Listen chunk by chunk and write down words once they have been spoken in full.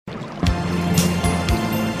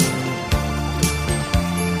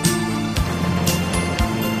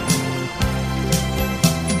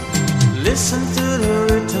Listen to the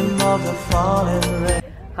rhythm of the falling rain.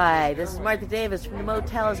 Hi, this is Martha Davis from the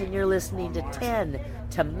Motels, and you're listening to 10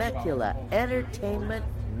 Temecula Entertainment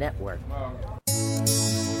Network.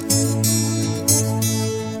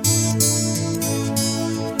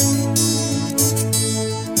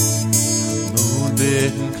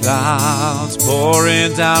 Moon-bitten clouds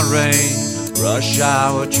pouring down rain, rush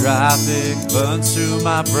hour traffic burns through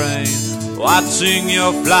my brain. Watching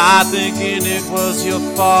you fly, thinking it was your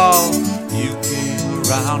fault. You came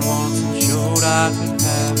around once and showed I could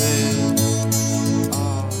have it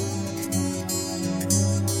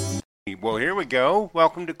all. Well, here we go.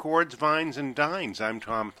 Welcome to Chords, Vines, and Dines. I'm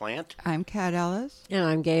Tom Plant. I'm Kat Ellis. And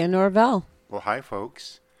I'm Gaya Norvell. Well, hi,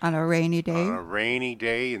 folks. On a rainy day. On a rainy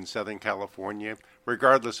day in Southern California.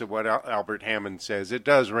 Regardless of what Albert Hammond says, it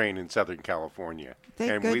does rain in Southern California.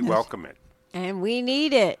 Thank goodness. We welcome it. And we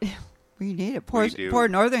need it. We need it. Poor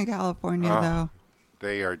Northern California, though.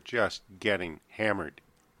 They are just getting hammered.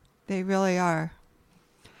 They really are.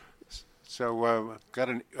 So, got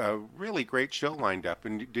a really great show lined up.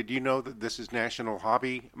 And did you know that this is National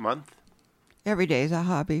Hobby Month? Every day is a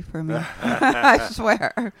hobby for me. I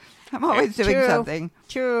swear. I'm always doing something.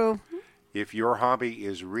 True. If your hobby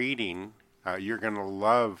is reading, you're going to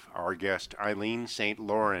love our guest, Eileen Saint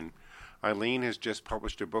Lauren. Eileen has just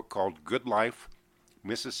published a book called Goodlife,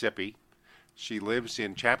 Mississippi. She lives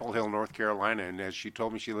in Chapel Hill, North Carolina, and as she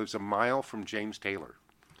told me, she lives a mile from James Taylor.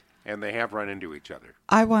 And they have run into each other.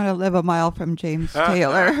 I want to live a mile from James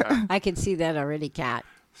Taylor. I can see that already, Kat.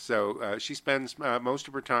 So she spends most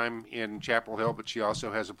of her time in Chapel Hill, but she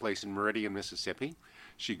also has a place in Meridian, Mississippi.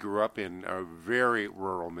 She grew up in a very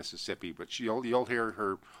rural Mississippi, but you'll hear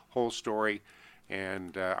her whole story.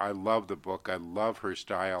 And I love the book. I love her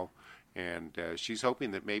style. And she's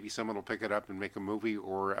hoping that maybe someone will pick it up and make a movie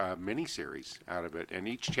or a miniseries out of it. And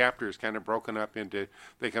each chapter is kind of broken up into,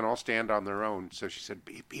 they can all stand on their own. So she said,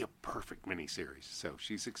 be a perfect miniseries. So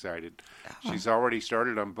she's excited. She's already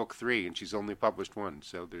started on book 3, and she's only published 1.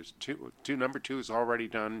 So there's two. Number 2 is already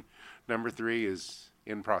done. Number 3 is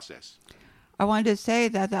in process. I wanted to say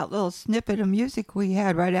that little snippet of music we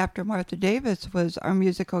had right after Martha Davis was our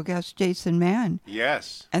musical guest, Jason Mann.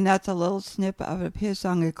 Yes. And that's a little snippet of his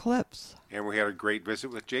song, Eclipse. And we had a great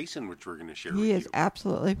visit with Jason, which we're going to share with you. He is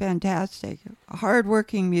absolutely fantastic. A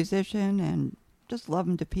hard-working musician, and just love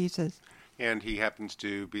him to pieces. And he happens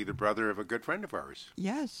to be the brother of a good friend of ours.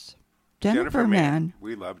 Yes. Jennifer Mann.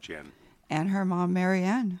 We love Jen. And her mom,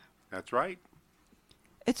 Marianne. That's right.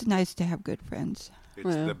 It's nice to have good friends.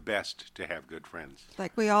 It's the best to have good friends.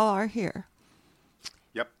 Like we all are here.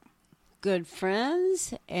 Yep. Good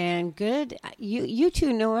friends and good. You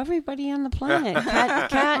two know everybody on the planet.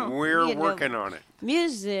 Kat, we're working on it.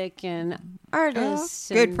 Music and artists.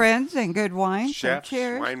 Good friends and good wine. Chefs,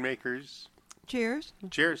 cheers. winemakers. Cheers.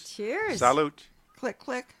 Cheers. Cheers. Salute. Click,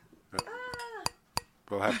 click.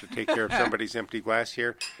 We'll have to take care of somebody's empty glass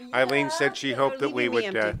here. Yeah, Eileen said she hoped that we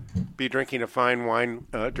would be drinking a fine wine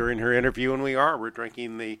during her interview, and we are. We're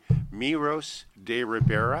drinking the Miros de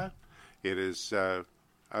Ribera. It is a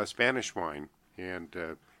Spanish wine,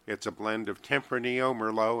 and it's a blend of Tempranillo,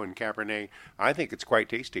 Merlot, and Cabernet. I think it's quite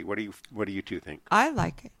tasty. What do you two think? I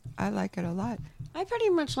like it. I like it a lot. I pretty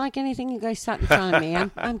much like anything you guys set in front of me.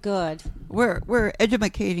 I'm good. We're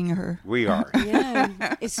educating her. We are.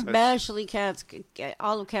 Yeah, especially Kat's.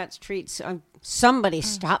 All of Kat's treats. Somebody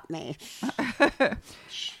stop me.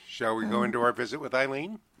 Shall we go into our visit with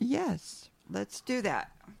Eileen? Yes, let's do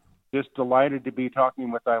that. Just delighted to be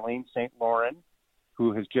talking with Eileen Saint Lauren,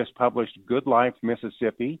 who has just published Goodlife,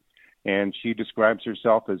 Mississippi, and she describes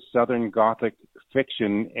herself as Southern Gothic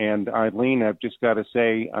Fiction. And Eileen, I've just got to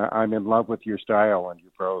say, I'm in love with your style and your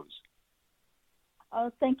prose.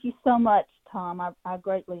 Oh, thank you so much, Tom. I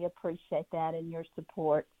greatly appreciate that and your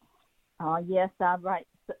support. Yes, I write.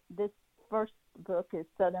 This first book is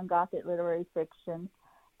Southern Gothic Literary Fiction,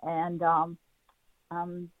 and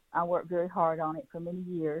I worked very hard on it for many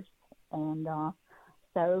years, and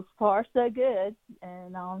so far so good.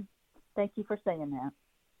 And thank you for saying that.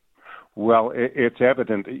 Well, it's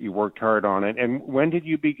evident that you worked hard on it. And when did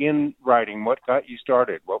you begin writing? What got you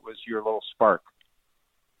started? What was your little spark?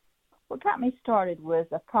 What got me started was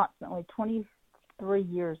approximately 23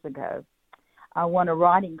 years ago. I won a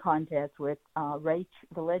writing contest with now late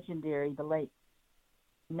legendary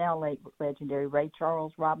Ray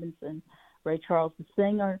Charles Robinson, Ray Charles the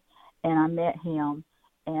singer, and I met him,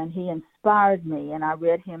 and he inspired me, and I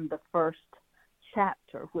read him the first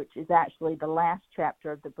chapter, which is actually the last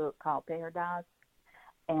chapter of the book called Paradise,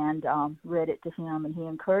 and read it to him, and he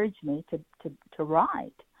encouraged me to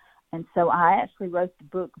write. And so I actually wrote the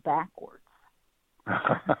book backwards.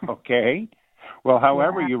 Okay. Well,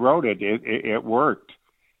 however you wrote it, it worked.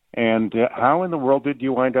 And how in the world did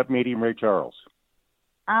you wind up meeting Ray Charles?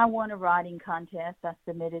 I won a writing contest. I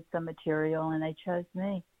submitted some material, and they chose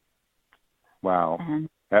me. Wow. And,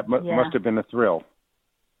 that must have been a thrill.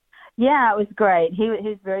 Yeah, it was great. He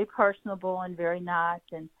was very personable and very nice,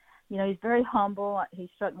 and he's very humble. He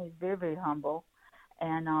struck me as very, very humble,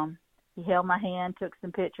 and he held my hand, took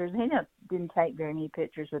some pictures. He didn't take very many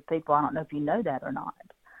pictures with people. I don't know if you know that or not.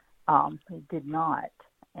 He did not,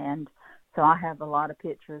 and so I have a lot of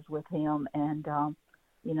pictures with him. And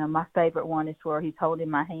my favorite one is where he's holding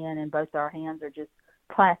my hand, and both our hands are just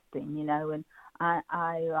clasping. And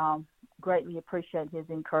I greatly appreciate his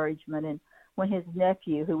encouragement. And when his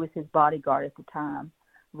nephew, who was his bodyguard at the time,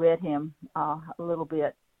 read him a little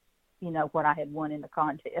bit, what I had won in the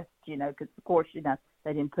contest, because, of course,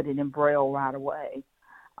 they didn't put it in Braille right away.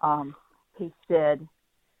 He said,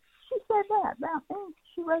 "She said that about me.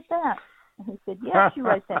 She wrote that." And he said, "Yeah, she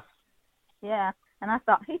wrote that." Yeah. And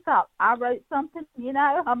he thought I wrote something,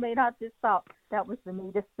 I just thought that was the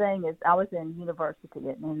neatest thing. Is I was in university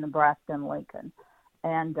in Nebraska and Lincoln,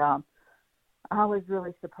 and I was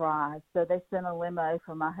really surprised. So they sent a limo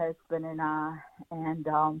for my husband and I, and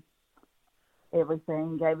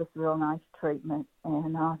everything, gave us real nice treatment.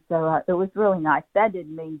 And so it was really nice. That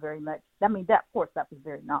didn't mean very much. Of course, that was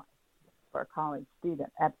very nice for a college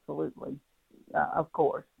student, absolutely, of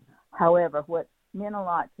course. However, what meant a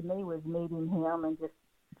lot to me was meeting him and just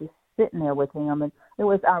sitting there with him. And it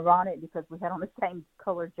was ironic because we had on the same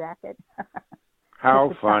color jacket.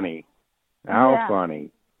 How funny. How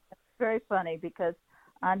funny. Very funny because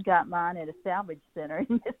I'd got mine at a salvage center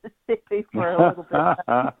in Mississippi for a little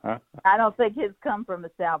bit. I don't think his come from a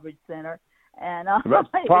salvage center. And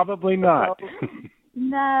probably not.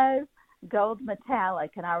 No, gold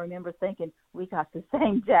metallic. And I remember thinking, we got the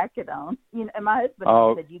same jacket on. And my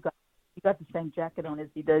husband said, you got the same jacket on as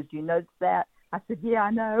he does. Do you notice that? I said, yeah,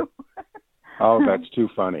 I know. Oh, that's too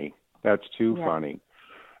funny. That's too funny.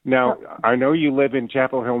 Now, I know you live in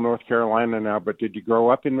Chapel Hill, North Carolina now, but did you grow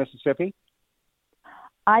up in Mississippi?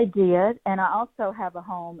 I did, and I also have a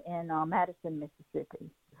home in Madison,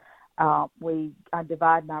 Mississippi. I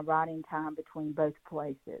divide my writing time between both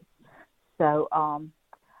places. So I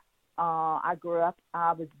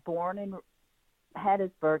was born in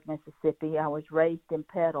Hattiesburg, Mississippi. I was raised in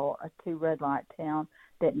Petal, a 2 red light town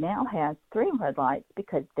that now has 3 red lights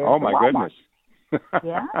because there's my goodness.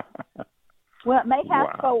 Yeah. Well, it may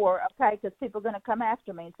have 4, okay, because people are going to come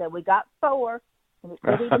after me and say, we got 4, and it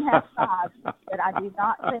could even have 5, but I do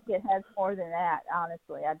not think it has more than that,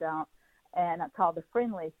 honestly, I don't. And it's called the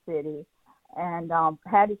Friendly City, and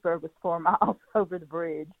Hattiesburg was 4 miles over the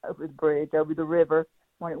river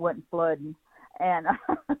when it wasn't flooding, and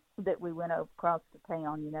that we went across the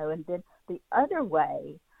town, and then the other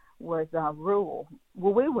way was rural.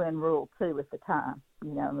 Well, we were in rural, too, at the time,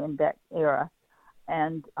 in that era,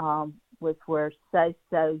 and was where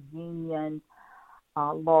So-So, Union,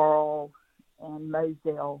 Laurel, and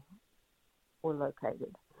Moselle were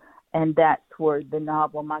located. And that's where the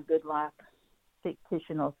novel, My Goodlife,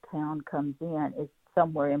 fictional town, comes in, is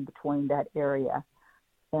somewhere in between that area.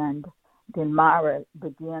 And then Myra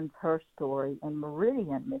begins her story in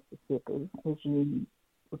Meridian, Mississippi, as you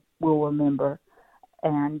will remember.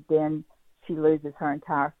 And then she loses her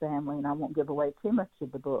entire family, and I won't give away too much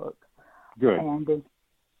of the book. Good. And then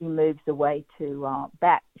she moves away to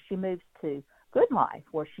she moves to Goodlife,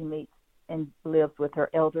 where she meets and lives with her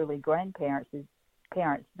elderly grandparents, the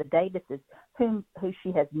Davises, who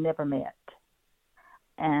she has never met.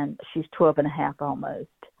 And she's 12 and a half almost.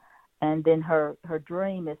 And then her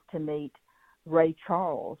dream is to meet Ray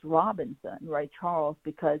Charles Robinson,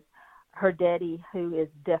 because her daddy, who is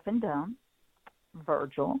deaf and dumb,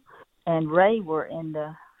 Virgil, and Ray were in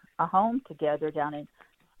a home together down in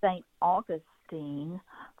St. Augustine,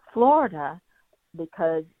 Florida,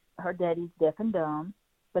 because her daddy's deaf and dumb,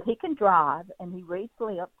 but he can drive, and he reads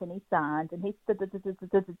lips, and he signs, and he stutters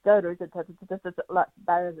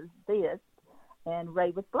this, and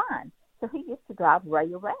Ray was blind. So he used to drive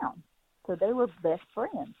Ray around. So they were best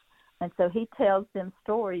friends. And so he tells them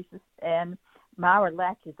stories, and Myra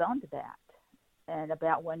latches onto that, and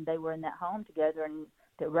about when they were in that home together, and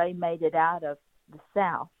that Ray made it out of the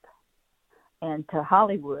South and to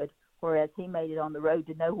Hollywood, whereas he made it on the road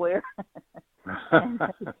to nowhere. And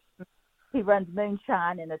he runs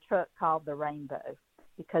moonshine in a truck called the Rainbow,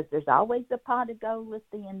 because there's always a pot of gold at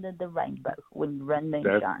the end of the rainbow when you run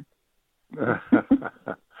moonshine.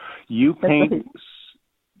 You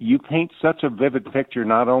paint such a vivid picture,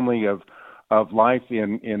 not only of life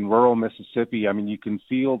in rural Mississippi. I mean, you can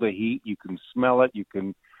feel the heat, you can smell it, you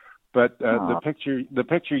can But the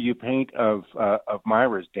picture you paint of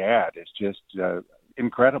Myra's dad is just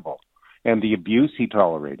incredible, and the abuse he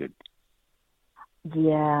tolerated.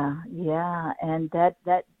 Yeah, and that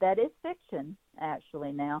is fiction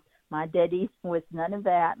actually. Now, my daddy was none of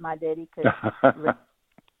that. My daddy could.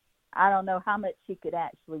 I don't know how much he could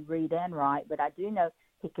actually read and write, but I do know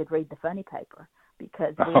he could read the funny paper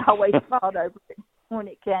because we always fought over it when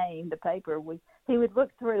it came. The paper, he would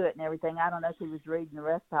look through it and everything. I don't know if he was reading the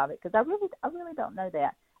rest of it because I really don't know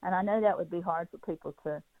that, and I know that would be hard for people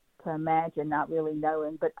to imagine not really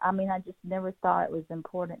knowing. But I mean, I just never thought it was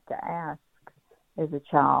important to ask as a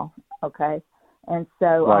child. Okay, and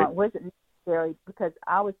so it wasn't necessary because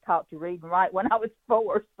I was taught to read and write when I was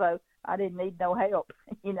 4, so I didn't need no help,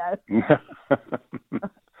 you know.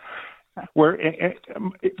 Where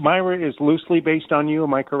Myra is loosely based on you,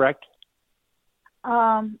 am I correct?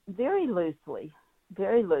 Very loosely.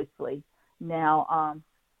 Now,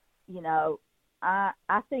 you know, I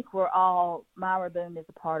think Myra Boone is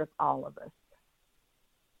a part of all of us.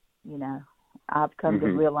 You know, I've come to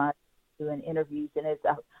realize doing interviews, and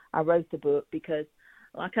I wrote the book because,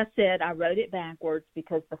 like I said, I wrote it backwards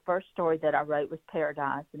because the first story that I wrote was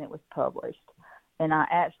Paradise, and it was published. And I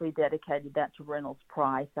actually dedicated that to Reynolds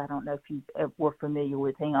Price. I don't know if you were familiar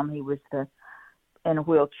with him. He was in a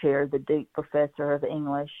wheelchair, the Duke Professor of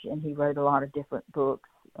English, and he wrote a lot of different books.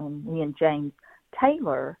 And he and James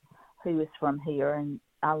Taylor, who is from here, and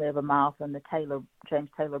I live a mile from the James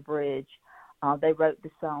Taylor Bridge, they wrote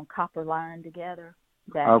the song Copper Line together.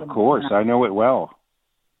 Of course, I know it well.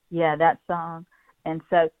 Yeah, that song. And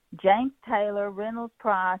so James Taylor, Reynolds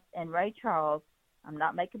Price, and Ray Charles, I'm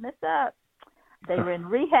not making this up, they were in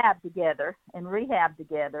rehab together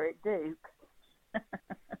at Duke.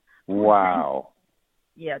 Wow.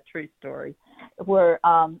 Yeah, true story. Where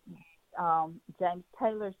James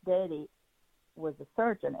Taylor's daddy was a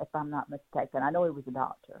surgeon, if I'm not mistaken. I know he was a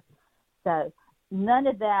doctor. So none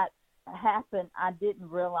of that happened. I didn't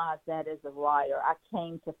realize that as a writer. I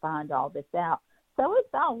came to find all this out. So it's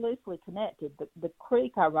all loosely connected. The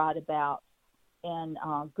creek I write about in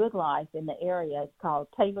Goodlife in the area is called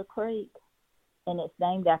Taylor Creek, and it's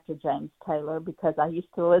named after James Taylor because I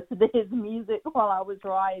used to listen to his music while I was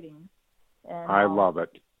writing. And, I love it.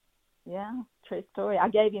 Yeah, true story. I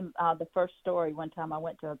gave him the first story one time. I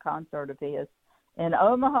went to a concert of his in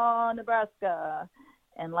Omaha, Nebraska,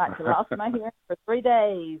 and lost my hearing for 3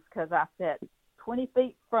 days because I sat 20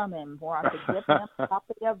 feet from him where I could give him a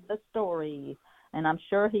copy of the story. And I'm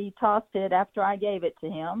sure he tossed it after I gave it to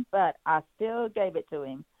him, but I still gave it to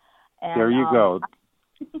him. And, there you go.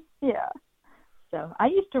 Yeah. So I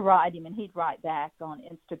used to write him, and he'd write back on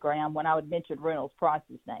Instagram when I would mention Reynolds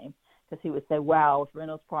Price's name, because he would say, "Wow, if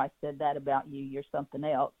Reynolds Price said that about you, you're something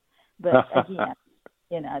else." But again,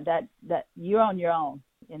 you know that you're on your own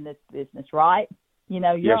in this business, right? You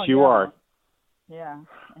know, yes, you are. Yeah.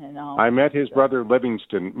 And I met his brother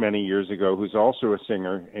Livingston many years ago, who's also a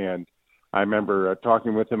singer, and I remember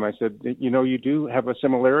talking with him. I said, "You know, you do have a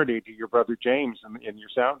similarity to your brother James in your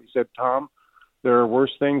sound." He said, "Tom, there are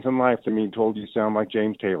worse things in life than being told you sound like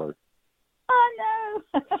James Taylor." I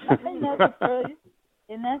know. And that's the truth.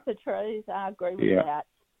 And that's the truth. I agree with that.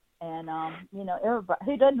 And, you know, everybody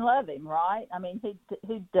who doesn't love him, right? I mean,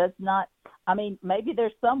 who does not. I mean, maybe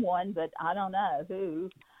there's someone, but I don't know who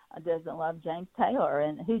doesn't love James Taylor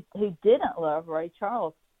and who didn't love Ray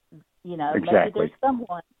Charles. You know, exactly. Maybe there's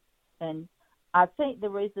someone. And I think the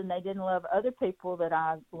reason they didn't love other people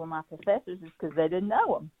that were my professors is because they didn't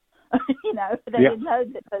know them. You know, they didn't know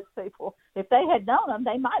that those people, if they had known them,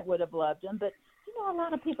 they might would have loved them. But, you know, a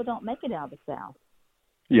lot of people don't make it out of the South.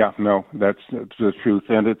 Yeah, no, that's the truth.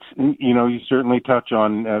 And it's, you know, you certainly touch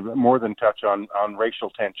on, more than touch on racial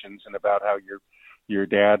tensions and about how your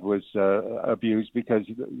dad was abused because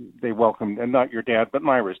they welcomed, and not your dad, but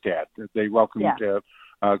Myra's dad, they welcomed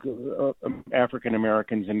African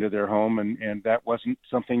Americans into their home, and that wasn't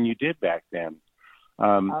something you did back then.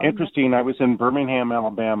 Interesting, I was in Birmingham,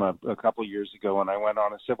 Alabama a couple of years ago, and I went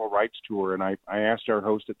on a civil rights tour, and I asked our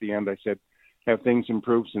host at the end, I said, "Have things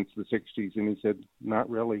improved since the 60s?" And he said, "Not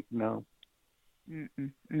really, no."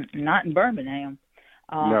 Not in Birmingham.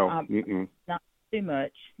 No. Not too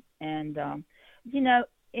much. And, you know,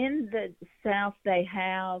 in the South they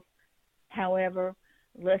have, however,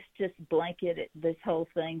 let's just blanket this whole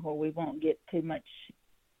thing where we won't get too much,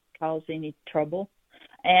 cause any trouble.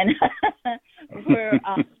 And where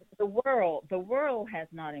the world has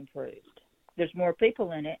not improved. There's more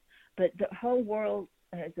people in it, but the whole world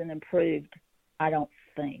hasn't improved, I don't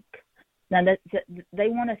think. Now, they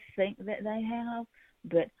want to think that they have,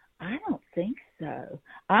 but I don't think so.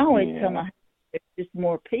 I always tell my husband there's just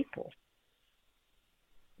more people.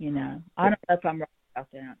 You know, I don't know if I'm right about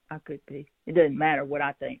that. I could be. It doesn't matter what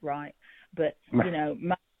I think, right? But, you know,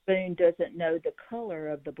 my spoon doesn't know the color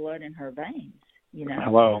of the blood in her veins, you know.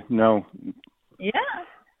 Hello, no. Yeah.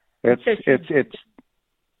 It's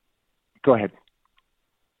go ahead.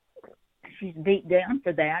 She's beat down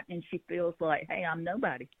for that, and she feels like, hey, I'm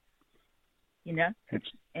nobody, you know. It's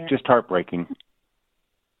just heartbreaking.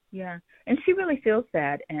 Yeah, and she really feels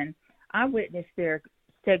that, and I witnessed their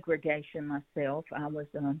segregation myself. I was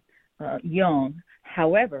young.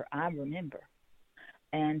 However, I remember.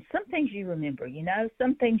 And some things you remember, you know.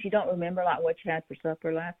 Some things you don't remember, like what you had for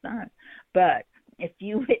supper last night. But if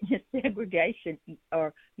you witness segregation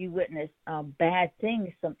or you witness bad things,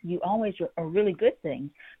 you always are really good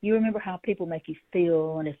things. You remember how people make you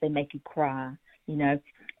feel and if they make you cry, you know.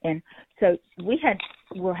 And so we're having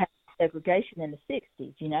segregation in the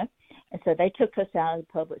 60s, you know. And so they took us out of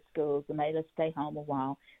the public schools and made us stay home a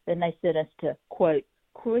while. Then they sent us to, quote,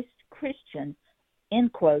 Christian,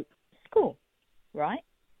 end quote, school, right?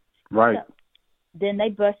 Right. So then they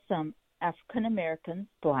bused some African Americans,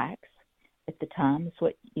 blacks, at the time, is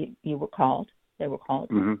what you were called. They were called.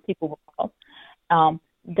 Mm-hmm. People were called.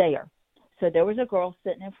 There. So there was a girl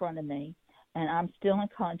sitting in front of me, and I'm still in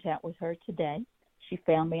contact with her today. She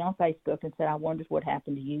found me on Facebook and said, I wondered what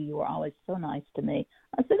happened to you. You were always so nice to me.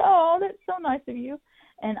 I said, oh, that's so nice of you.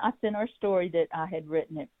 And I sent her a story that I had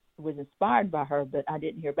written. It was inspired by her, but I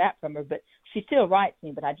didn't hear back from her. But she still writes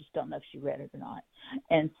me, but I just don't know if she read it or not.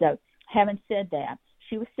 And so, having said that,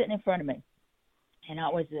 she was sitting in front of me, and I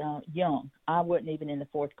was young. I wasn't even in the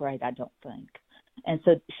 4th grade, I don't think. And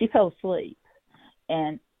so she fell asleep,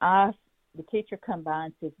 and the teacher come by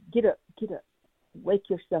and said, get up, wake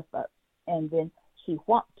yourself up. And then she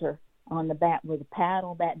whopped her on the back with a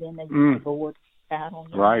paddle. Back then they used to board paddle.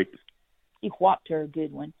 Right. She whopped her a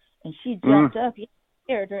good one, and she jumped up. It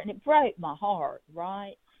scared her, and it broke my heart,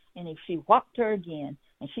 right? And if she whopped her again,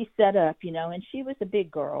 and she sat up, you know, and she was a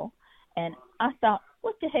big girl. And I thought,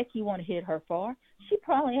 what the heck you want to hit her for? She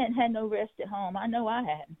probably hadn't had no rest at home. I know I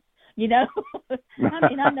hadn't, you know. I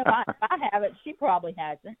mean, I know I haven't. She probably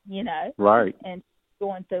hasn't, you know. Right. And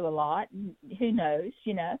going through a lot, and who knows,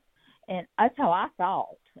 you know. And that's how I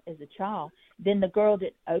thought as a child. Then the girl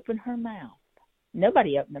didn't open her mouth.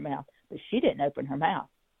 Nobody opened their mouth, but she didn't open her mouth.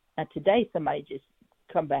 Now, today somebody just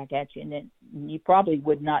come back at you, and then you probably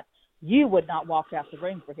would not walk out the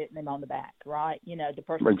room for hitting them on the back, right? You know, the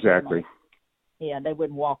person. Exactly. Yeah, they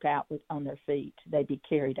wouldn't walk out on their feet. They'd be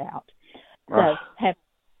carried out. So,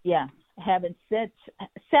 having said,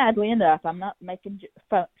 sadly enough, I'm not making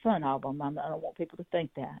fun of them. I don't want people to think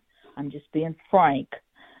that. I'm just being frank.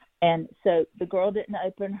 And so the girl didn't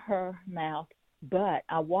open her mouth, but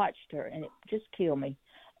I watched her, and it just killed me.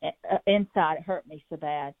 Inside, it hurt me so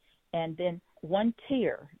bad. And then one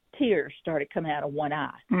tears started coming out of one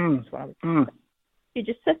eye. That's what I was saying. She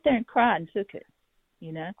just sat there and cried and took it,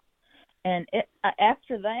 you know. And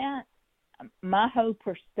after that, my whole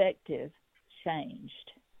perspective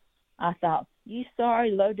changed. I thought, you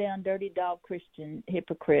sorry, low-down, dirty dog Christian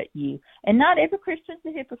hypocrite, you. And not every Christian's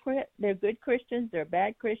a hypocrite. They're good Christians. They're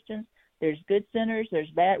bad Christians. There's good sinners. There's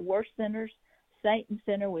bad, worse sinners. Saint and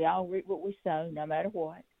sinner, we all reap what we sow, no matter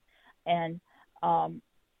what. And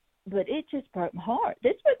but it just broke my heart.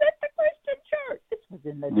 This was at the Christian church. This was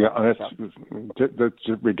in the that's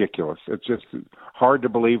just ridiculous. It's just hard to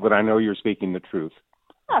believe, but I know you're speaking the truth.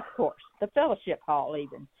 Of course, the fellowship hall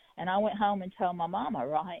even. And I went home and told my mama,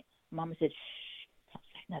 right? Mama said, shh,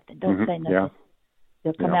 don't say nothing. Don't say nothing. Yeah.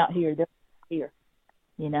 They'll come out here. They'll come here,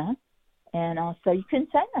 you know? And so you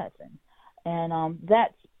couldn't say nothing. And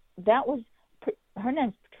that was, her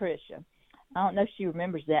name's Patricia. I don't know if she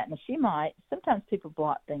remembers that. Now, she might. Sometimes people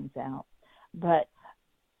blot things out. But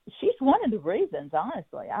she's one of the reasons,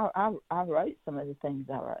 honestly. I wrote some of the things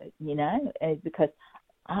I wrote, you know, because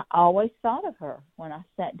I always thought of her when I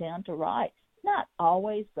sat down to write. Not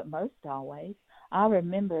always, but most always. I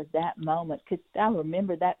remember that moment because I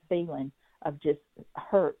remember that feeling of just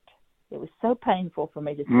hurt. It was so painful for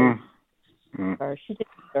me to see her. She didn't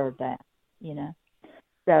deserve that, you know.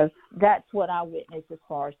 So that's what I witnessed as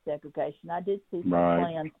far as segregation. I did see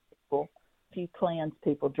some few Klans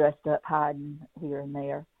people dressed up hiding here and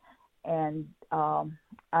there. And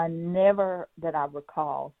I never, that I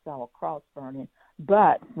recall, saw a cross burning,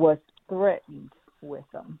 but was threatened with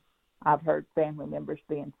them. I've heard family members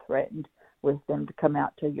being threatened with them to come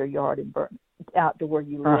out to your yard and burn, out to where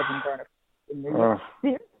you live and burn a in your yard.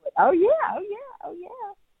 Seriously. Oh, yeah.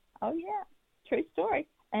 True story.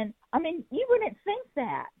 And, I mean, you wouldn't think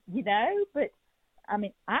that, you know, but, I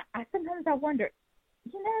mean, I sometimes I wonder,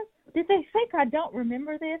 you know, did they think I don't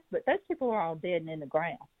remember this? But those people are all dead and in the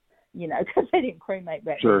ground, because they didn't cremate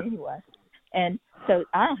back Sure. then anyway. And so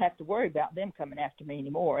I don't have to worry about them coming after me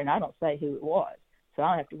anymore, and I don't say who it was, so I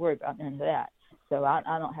don't have to worry about none of that. So I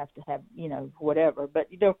don't have to have, whatever. But,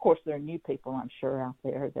 of course, there are new people, I'm sure, out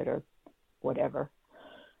there that are whatever.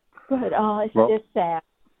 But it's just sad.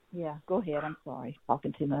 Yeah, go ahead. I'm sorry.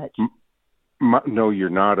 Talking too much. No, you're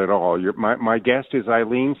not at all. My guest is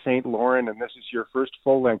Eileen Saint Lauren, and this is your first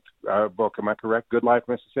full-length book. Am I correct? Goodlife,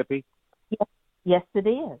 Mississippi? Yes, it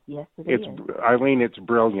is. Yes, it is. Eileen, it's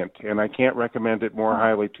brilliant, and I can't recommend it more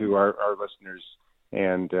highly to our listeners.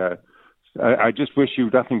 And I just wish you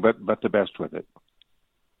nothing but the best with it.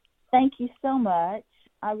 Thank you so much.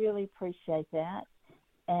 I really appreciate that.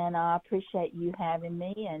 And I appreciate you having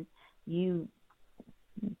me, and you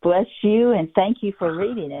bless you, and thank you for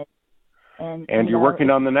reading it. And you're working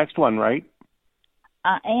on the next one, right?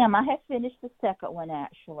 I am. I have finished the second one,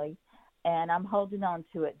 actually, and I'm holding on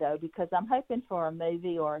to it, though, because I'm hoping for a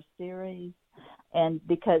movie or a series, and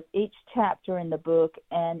because each chapter in the book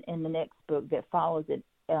and in the next book that follows it,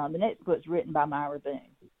 the next book is written by Myra Boone,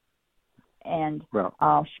 and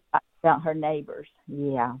about her neighbors.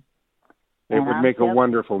 Yeah. It would make a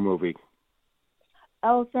wonderful movie.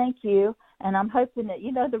 Oh, thank you. And I'm hoping that,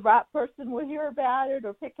 the right person will hear about it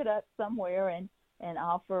or pick it up somewhere and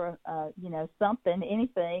offer, something,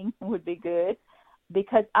 anything would be good.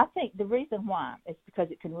 Because I think the reason why is because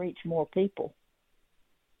it can reach more people.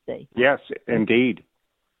 See? Yes, indeed.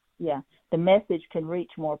 Yeah, the message can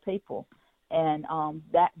reach more people. And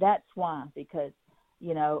that's why, because,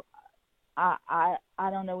 I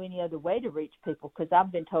don't know any other way to reach people, because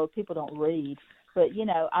I've been told people don't read. But,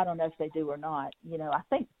 I don't know if they do or not. I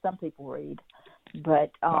think some people read.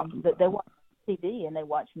 But they watch TV and they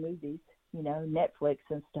watch movies, Netflix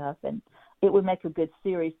and stuff. And it would make a good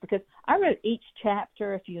series, because I wrote each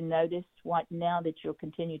chapter, if you notice, now that you'll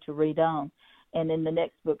continue to read on. And in the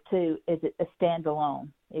next book, too, is a standalone.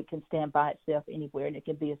 It can stand by itself anywhere, and it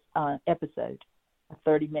can be an episode, a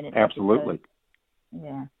 30-minute episode. Absolutely.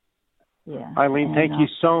 Yeah. Yeah. Eileen, thank you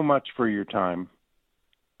so much for your time.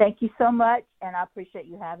 Thank you so much, and I appreciate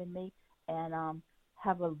you having me, and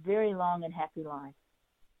have a very long and happy life.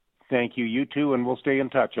 Thank you. You too, and we'll stay in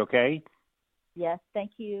touch, okay? Yes,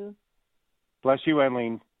 thank you. Bless you,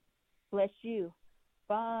 Eileen. Bless you.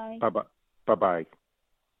 Bye. Bye-bye. Bye-bye.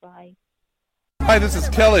 Bye. Hi, this is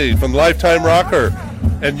Kelly from Lifetime Rocker,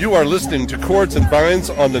 and you are listening to Chords and Vines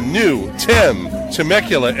on the new 10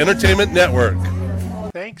 Temecula Entertainment Network.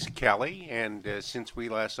 Thanks, Kelly. And since we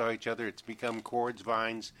last saw each other, it's become Chords,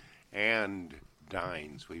 Vines, and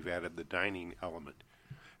Dines. We've added the dining element.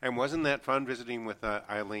 And wasn't that fun visiting with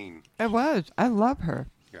Eileen? It was. I love her.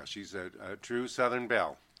 Yeah, she's a true Southern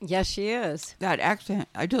belle. Yes, she is. That accent,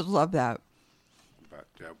 I just love that. But,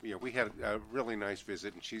 we had a really nice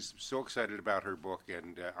visit, and she's so excited about her book,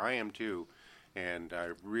 and I am too. And I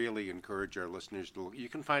really encourage our listeners to look. You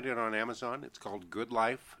can find it on Amazon. It's called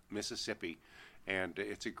Goodlife, Mississippi. And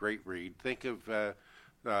it's a great read. Think of To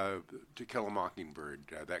Kill a Mockingbird,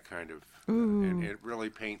 that kind of, and it really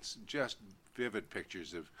paints just vivid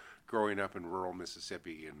pictures of growing up in rural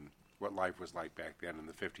Mississippi and what life was like back then in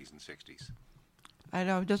the 50s and 60s. I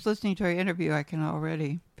know, just listening to her interview, I can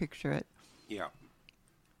already picture it. Yeah.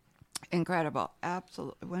 Incredible.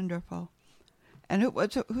 Absolutely wonderful. And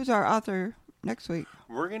who's our author next week?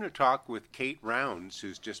 We're going to talk with Kate Rounds,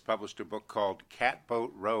 who's just published a book called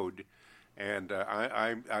Catboat Road. And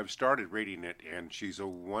I've started reading it, and she's a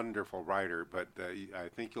wonderful writer, but I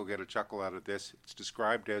think you'll get a chuckle out of this. It's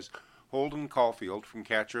described as Holden Caulfield from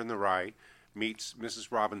Catcher in the Rye meets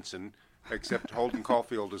Mrs. Robinson, except Holden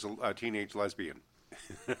Caulfield is a teenage lesbian.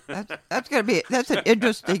 That's an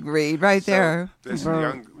interesting read right there. This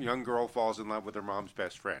young girl falls in love with her mom's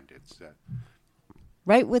best friend. It's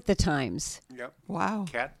right with the times. Yep. Wow.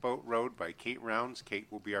 Catboat Road by Kate Rounds. Kate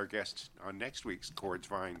will be our guest on next week's Chords,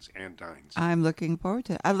 Vines, and Dines. I'm looking forward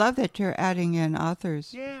to it. I love that you're adding in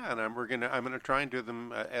authors. Yeah, and I'm gonna try and do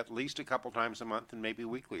them at least a couple times a month, and maybe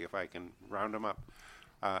weekly if I can round them up.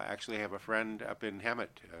 Actually, I have a friend up in Hemet,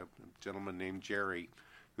 a gentleman named Jerry,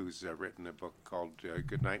 who's written a book called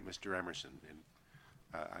Good Night, Mr. Emerson, and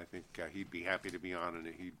I think he'd be happy to be on, and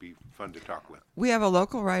he'd be fun to talk with. We have a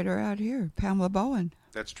local writer out here, Pamela Bowen.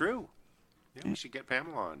 That's true. Yeah, we should get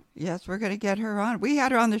Pamela on. Yes, we're going to get her on. We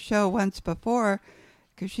had her on the show once before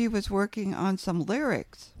because she was working on some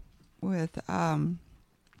lyrics with one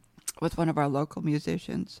of our local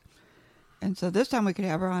musicians. And so this time we could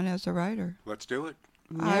have her on as a writer. Let's do it.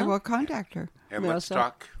 Yeah. I will contact her. And let's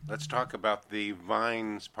talk about the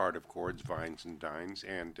Vines part of Chords, Vines, and Dines.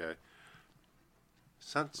 And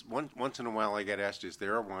once in a while I get asked, is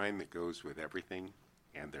there a wine that goes with everything?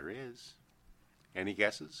 And there is. Any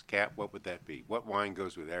guesses? Kat, what would that be? What wine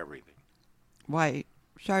goes with everything? White.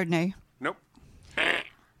 Chardonnay. Nope.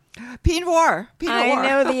 Pinot Noir. I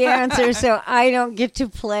know the answer, so I don't get to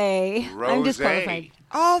play. I'm disqualified.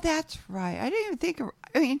 Oh, that's right. I didn't even think of...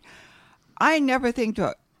 I mean, I never think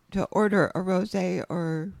to order a rosé,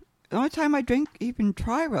 or... The only time I even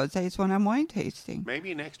try rosé is when I'm wine tasting.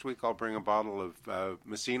 Maybe next week I'll bring a bottle of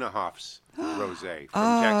Messina Hoff's rosé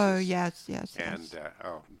from Texas. Yes. And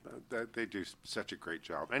they do such a great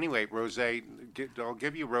job. Anyway, rosé. I'll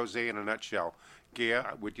give you rosé in a nutshell.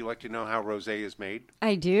 Gia, would you like to know how rosé is made?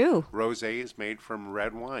 I do. Rosé is made from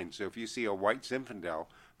red wine. So if you see a white Zinfandel,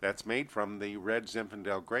 that's made from the red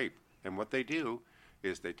Zinfandel grape. And what they do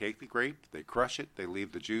is they take the grape, they crush it, they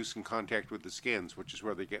leave the juice in contact with the skins, which is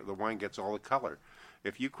where the wine gets all the color.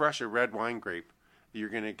 If you crush a red wine grape, you're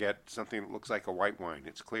going to get something that looks like a white wine.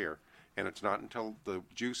 It's clear. And it's not until the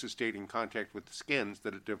juice has stayed in contact with the skins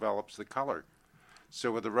that it develops the color.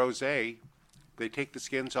 So with a rosé, they take the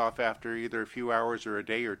skins off after either a few hours or a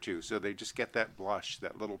day or two, so they just get that blush,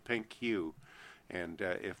 that little pink hue. And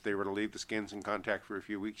if they were to leave the skins in contact for a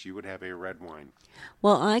few weeks, you would have a red wine.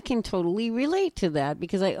 Well, I can totally relate to that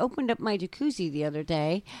because I opened up my jacuzzi the other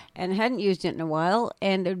day and hadn't used it in a while,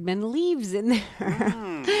 and there'd been leaves in there.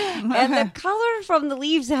 And the color from the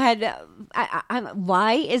leaves had...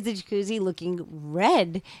 why is the jacuzzi looking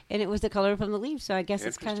red? And it was the color from the leaves, so I guess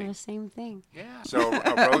it's kind of the same thing. Yeah. So a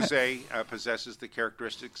rosé possesses the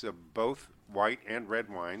characteristics of both white and red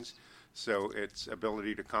wines. So its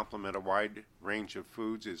ability to complement a wide range of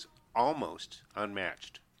foods is almost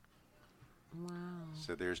unmatched. Wow.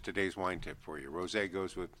 So there's today's wine tip for you. Rosé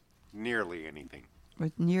goes with nearly anything.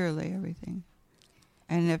 With nearly everything.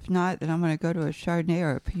 And if not, then I'm going to go to a Chardonnay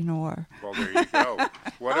or a Pinot Noir. Well, there you go.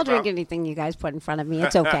 I'll drink anything you guys put in front of me.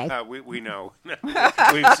 It's okay. we know.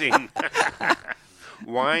 We've seen.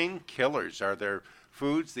 Wine killers. Are there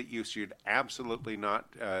foods that you should absolutely not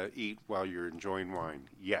eat while you're enjoying wine?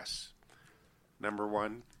 Yes. Number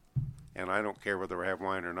one, and I don't care whether I have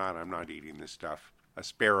wine or not, I'm not eating this stuff.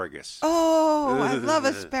 Asparagus. Oh, I love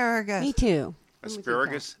asparagus. Me too.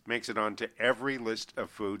 Asparagus makes it onto every list of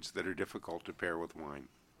foods that are difficult to pair with wine.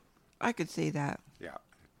 I could see that. Yeah.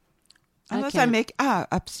 Unless I make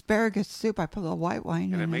asparagus soup, I put a little white wine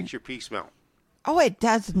in it. And it makes your pee smell. Oh, it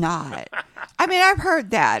does not. I mean, I've heard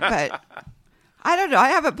that, but I don't know. I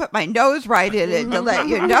haven't put my nose right in it to let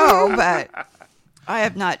you know, but I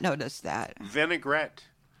have not noticed that. Vinaigrette.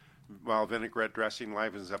 While vinaigrette dressing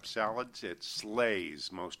livens up salads, it slays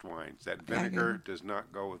most wines. That vinegar does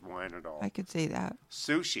not go with wine at all. I could see that.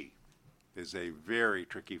 Sushi is a very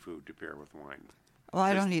tricky food to pair with wine. Well,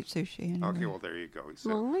 I don't eat sushi anymore. Okay, well, there you go. So,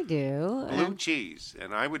 well, I do. Blue cheese,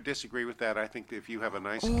 and I would disagree with that. I think that if you have a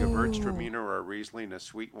nice Gewürztraminer or a Riesling, a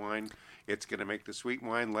sweet wine, it's going to make the sweet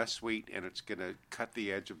wine less sweet, and it's going to cut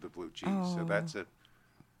the edge of the blue cheese. Oh. So that's a...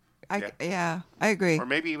 I agree. Or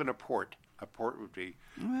maybe even a port. A port would be...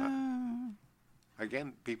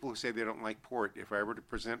 again, people who say they don't like port, if I were to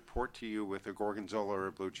present port to you with a gorgonzola or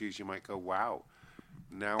a blue cheese, you might go, wow.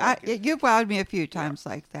 Now you've wowed me a few times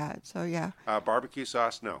like that, so yeah. Barbecue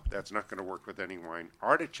sauce, no, that's not going to work with any wine.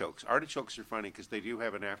 Artichokes are funny because they do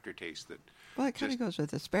have an aftertaste that. Well, it kind of goes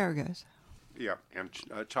with asparagus. Yeah, and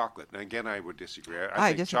chocolate. And again, I would disagree. I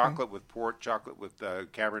think disagree. Chocolate with port, chocolate with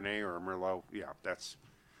Cabernet or Merlot. Yeah, that's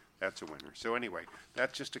a winner. So anyway,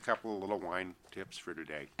 that's just a couple of little wine tips for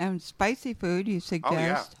today. And spicy food, you suggest? Oh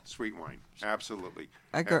yeah, sweet wine, absolutely.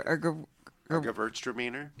 A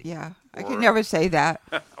Gewürztraminer? Yeah, I can never say that.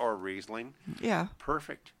 Or Riesling? Yeah.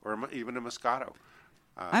 Perfect. Or even a Moscato.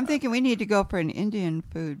 I'm thinking we need to go for an Indian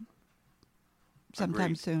food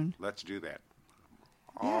sometime soon. Let's do that.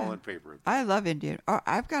 All in favor of that. I love Indian.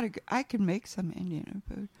 I can make some Indian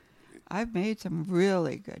food. I've made some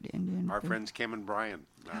really good Indian food. Our friends Kim and Brian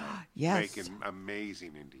yes. make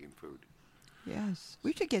Amazing Indian food. Yes.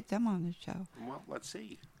 We should get them on the show. Well, let's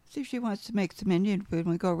see. See if she wants to make some Indian food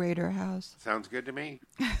when we go raid her house. Sounds good to me.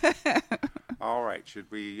 All right.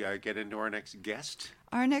 Should we get into our next guest?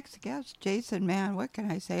 Our next guest, Jason Mann. What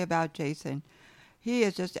can I say about Jason? He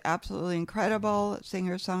is just absolutely incredible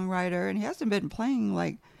singer-songwriter, and he hasn't been playing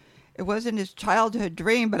like it wasn't his childhood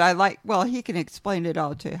dream, but he can explain it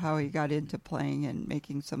all to how he got into playing and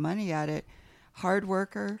making some money at it. Hard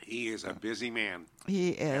worker. He is a busy man. He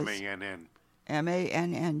is. M-A-N-N.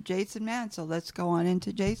 M-A-N-N, Jason Mann. So let's go on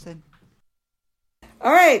into Jason.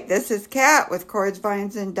 All right, this is Kat with Chords,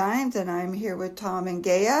 Vines, and Dimes, and I'm here with Tom and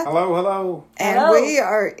Gaia. Hello. And we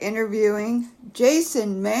are interviewing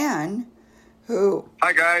Jason Mann, who...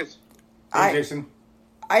 Hi, guys. Hey, Jason.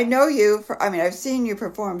 I know you. I've seen you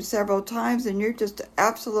perform several times, and you're just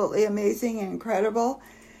absolutely amazing and incredible.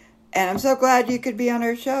 And I'm so glad you could be on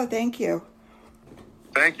our show. Thank you.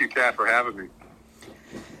 Thank you, Kat, for having me.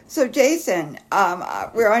 So, Jason,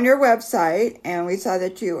 we're on your website, and we saw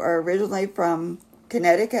that you are originally from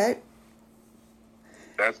Connecticut.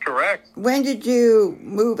 That's correct. When did you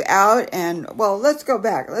move out? And, well, let's go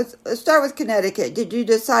back. Let's start with Connecticut. Did you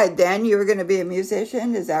decide then you were going to be a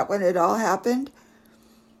musician? Is that when it all happened?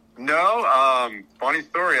 No, funny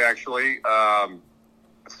story, actually.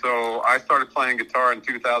 So I started playing guitar in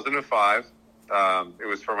 2005. It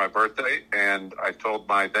was for my birthday, and I told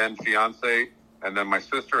my then fiance and then my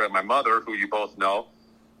sister and my mother, who you both know,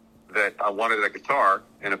 that I wanted a guitar,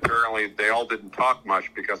 and apparently they all didn't talk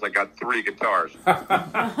much because I got 3 guitars.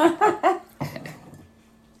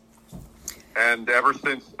 And ever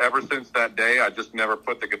since that day, I just never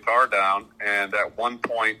put the guitar down. And at one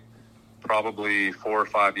point, probably 4 or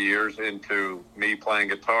 5 years into me playing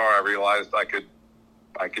guitar, I realized I could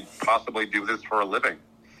possibly do this for a living.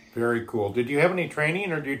 Very cool. Did you have any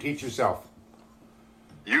training, or do you teach yourself?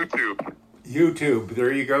 YouTube.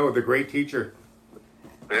 There you go, the great teacher.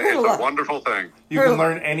 It's a wonderful thing. You can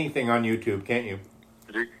learn anything on YouTube, can't you?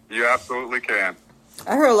 You absolutely can.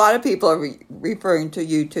 I heard a lot of people are referring to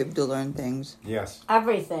YouTube to learn things. Yes.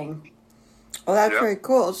 Everything. Oh, that's very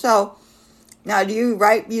cool. So, now do you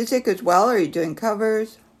write music as well, or are you doing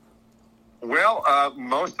covers? Well,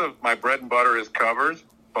 most of my bread and butter is covers,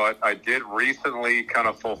 but I did recently kind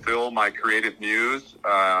of fulfill my creative muse.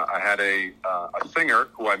 I had a singer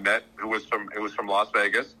who I met who was from Las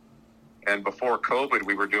Vegas. And before COVID,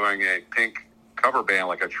 we were doing a Pink cover band,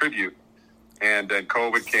 like a tribute. And then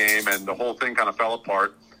COVID came, and the whole thing kind of fell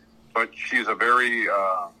apart. But she's a very,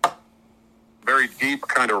 very deep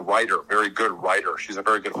kind of writer, very good writer. She's a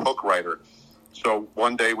very good hook writer. So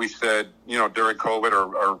one day we said, during COVID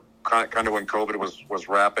or kind of when COVID was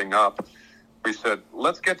wrapping up, we said,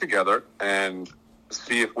 let's get together and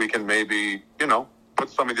see if we can maybe,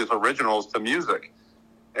 put some of these originals to music.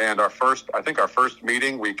 And our first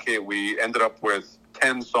meeting, we ended up with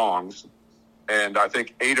 10 songs, and I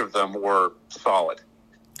think 8 of them were solid.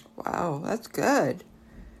 Wow, that's good.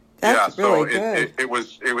 That's really good. It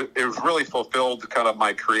was really fulfilled kind of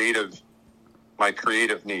my creative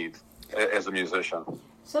need as a musician.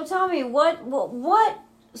 So tell me, what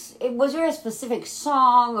was there a specific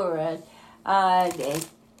song or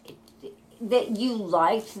that you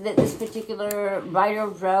liked that this particular writer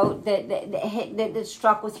wrote that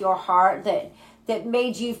struck with your heart that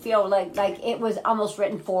made you feel like it was almost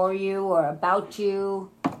written for you or about you?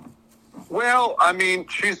 Well, I mean,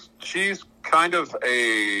 she's kind of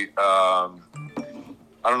a I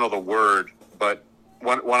don't know the word, but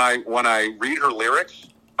when I read her lyrics,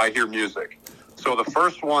 I hear music. So the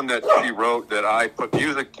first one that she wrote that I put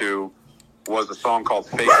music to was a song called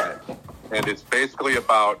 "Faking It," and it's basically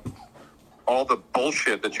about all the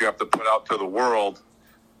bullshit that you have to put out to the world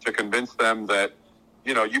to convince them that,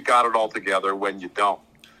 you got it all together when you don't.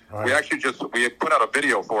 Right. We put out a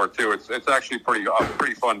video for it too. It's actually a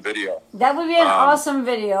pretty fun video. That would be an awesome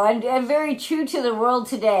video and very true to the world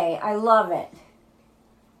today. I love it.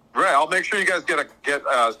 Right. I'll make sure you guys get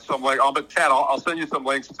some like I'll send you some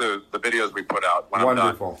links to the videos we put out when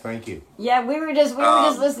Wonderful. I'm done. Thank you. Yeah, we were just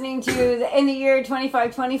listening to in the year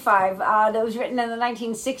 2525 that was written in the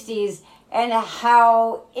 1960s. And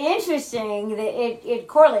how interesting that it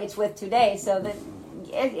correlates with today, so that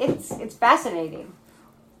it's fascinating.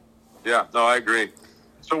 Yeah, no, I agree.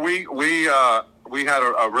 So we had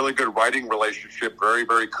a really good writing relationship, very,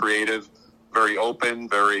 very creative, very open,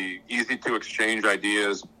 very easy to exchange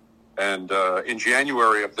ideas. And in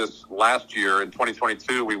January of this last year, in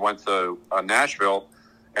 2022, we went to Nashville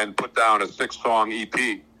and put down a 6-song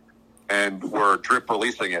EP, and we're drip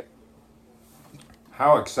releasing it.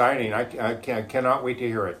 How exciting. I cannot wait to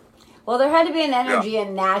hear it. Well, there had to be an energy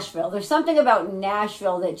in Nashville. There's something about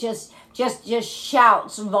Nashville that just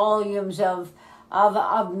shouts volumes of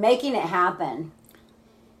making it happen.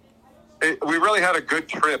 We really had a good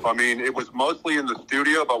trip. I mean, it was mostly in the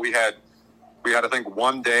studio, but we had I think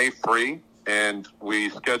 1 day free, and we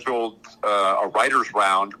scheduled a writer's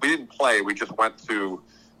round. We didn't play. We just went to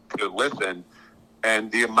listen.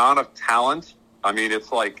 And the amount of talent, I mean,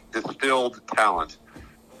 it's like distilled talent.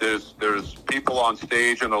 There's people on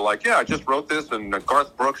stage and they're like, yeah, I just wrote this, and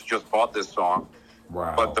Garth Brooks just bought this song.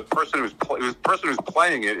 Wow. But the person who's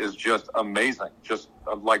playing it is just amazing, just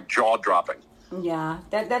like jaw dropping. Yeah,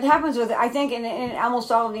 that happens with, I think, in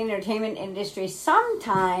almost all of the entertainment industry.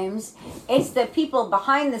 Sometimes it's the people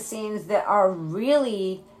behind the scenes that are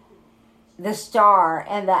really the star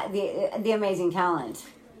and the amazing talent.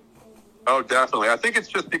 Oh, definitely. I think it's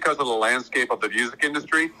just because of the landscape of the music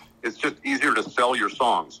industry. It's just easier to sell your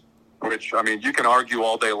songs. which, I mean, you can argue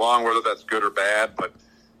all day long whether that's good or bad, but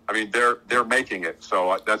I mean, they're making it,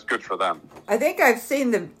 so that's good for them. I think I've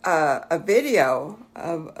seen a video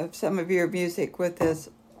of some of your music with this.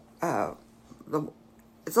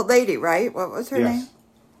 It's a lady, right? What was her name?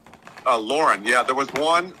 Lauren. Yeah, there was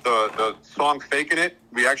one, the song "Faking It."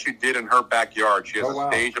 We actually did in her backyard. She has a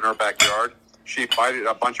stage in her backyard. She invited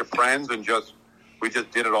a bunch of friends, and we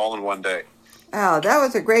just did it all in one day. Oh, that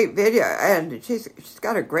was a great video, and she's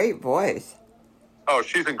got a great voice. Oh,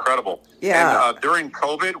 she's incredible. Yeah. And during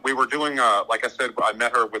COVID, we were doing, like I said, I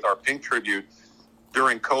met her with our Pink tribute.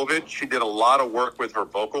 During COVID, she did a lot of work with her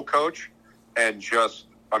vocal coach, and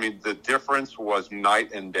the difference was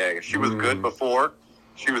night and day. She was good before.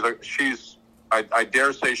 I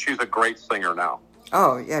dare say she's a great singer now.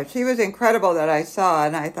 Oh, yeah, she was incredible that I saw,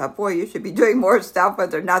 and I thought, boy, you should be doing more stuff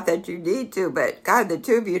with her. Not that you need to, but God, the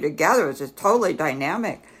two of you together was just totally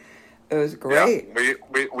dynamic. It was great.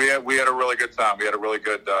 Yeah, we had a really good time. We had a really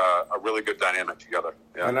good dynamic together.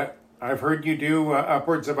 Yeah. And I've heard you do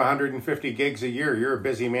upwards of 150 gigs a year. You're a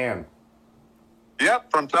busy man.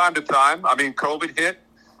 Yep, from time to time. I mean, COVID hit,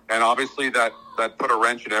 and obviously that put a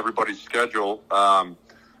wrench in everybody's schedule.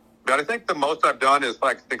 But I think the most I've done is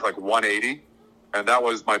like 180, and that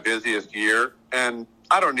was my busiest year. And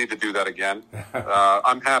I don't need to do that again.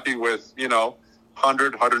 I'm happy with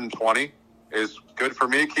 100, 120 is good for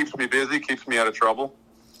me. Keeps me busy, keeps me out of trouble.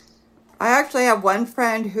 I actually have one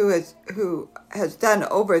friend who has done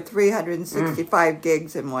over 365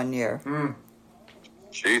 gigs in 1 year.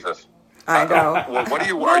 Jesus. I know. Well, what are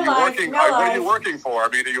you working? What are you working for? I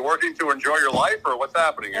mean, are you working to enjoy your life, or what's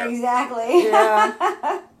happening here? Exactly.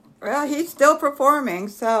 Yeah. Well, he's still performing,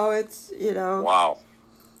 so it's Wow.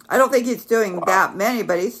 I don't think he's doing that many,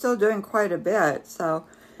 but he's still doing quite a bit. So.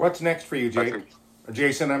 What's next for you,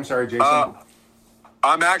 Jason? I'm sorry, Jason.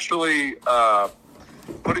 I'm actually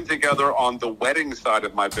putting together on the wedding side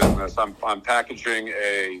of my business. I'm packaging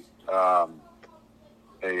a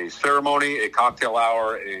ceremony, a cocktail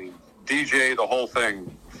hour, a DJ, the whole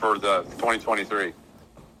thing for the 2023.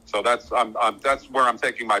 So that's where I'm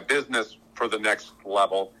taking my business for the next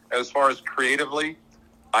level. As far as creatively,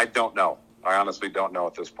 I don't know. I honestly don't know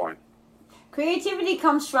at this point. Creativity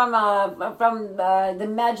comes from the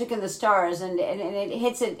magic and the stars, and it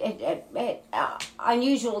hits at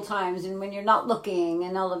unusual times, and when you're not looking,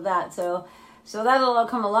 and all of that. So that'll all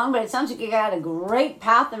come along. But it sounds like you got a great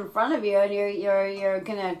path in front of you, and you're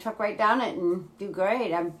gonna truck right down it and do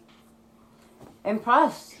great. I'm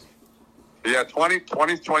impressed. Yeah,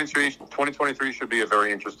 2023 should be a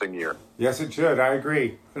very interesting year. Yes, it should. I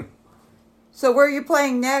agree. So where are you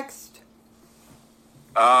playing next?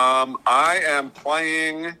 I am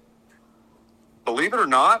playing, believe it or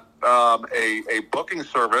not, a booking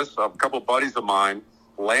service. A couple buddies of mine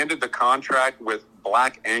landed the contract with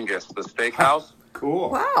Black Angus, the steakhouse. Cool.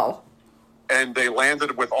 Wow. And they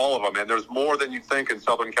landed with all of them. And there's more than you think in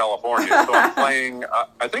Southern California. So I'm playing,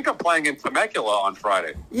 I think I'm playing in Temecula on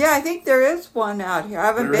Friday. Yeah, I think there is one out here. I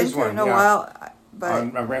haven't been to it in a while. But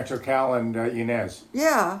on Rancho Cal and Inez.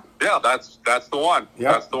 Yeah. Yeah, that's the one.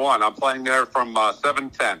 Yep. That's the one. I'm playing there from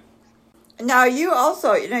 7:10. Now you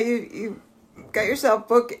also, you got yourself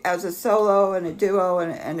booked as a solo and a duo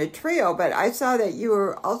and a trio, but I saw that you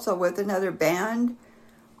were also with another band.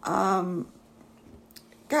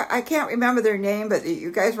 I can't remember their name, but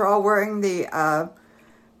you guys were all wearing the, I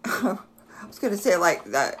was going to say like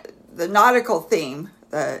the nautical theme.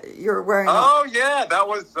 You were wearing. Oh yeah, that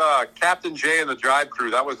was Captain J and the Drive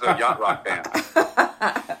Crew. That was a yacht rock band.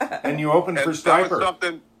 And you opened for Striper.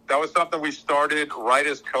 That was something we started right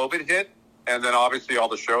as COVID hit, and then obviously all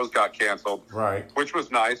the shows got canceled. Right. Which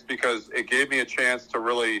was nice because it gave me a chance to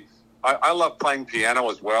really. I love playing piano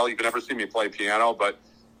as well. You can never see me play piano, but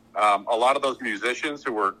a lot of those musicians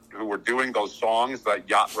who were doing those songs, that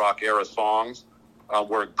yacht rock era songs,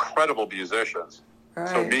 were incredible musicians. Right.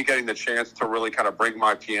 So me getting the chance to really kind of bring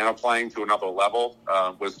my piano playing to another level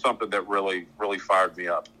was something that really, really fired me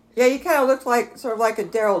up. Yeah, you kind of looked like sort of like a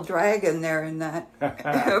Daryl Dragon there in that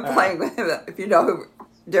playing with him. If you know who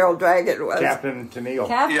Daryl Dragon was, Captain Tennille.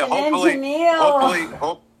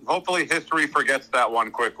 Hopefully history forgets that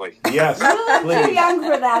one quickly. Yes, you look too young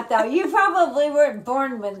for that, though. You probably weren't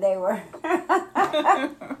born when they were.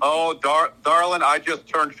 Oh, darling, I just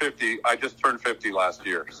turned 50. I just turned 50 last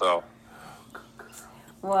year, so.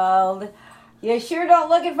 Well, you sure don't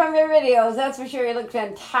look it from your videos. That's for sure. You look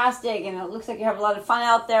fantastic, and it looks like you have a lot of fun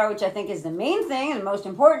out there, which I think is the main thing, and the most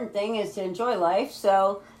important thing is to enjoy life.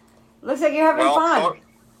 So, it looks like you're having fun.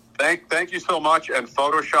 Thank you so much. And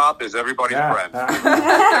Photoshop is everybody's friend.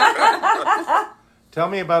 Tell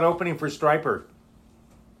me about opening for Striper.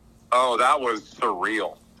 Oh, that was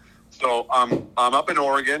surreal. So I'm up in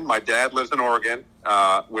Oregon. My dad lives in Oregon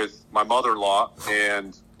with my mother-in-law,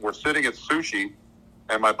 and we're sitting at sushi,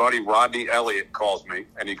 and my buddy Rodney Elliott calls me,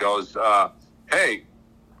 and he goes, hey,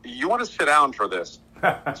 you want to sit down for this?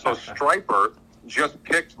 So Striper just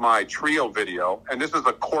picked my trio video, and this is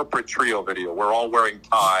a corporate trio video. We're all wearing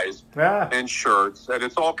ties and shirts, and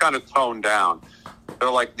it's all kind of toned down. They're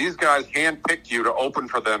like, these guys handpicked you to open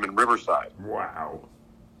for them in Riverside. Wow.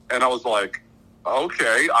 And I was like,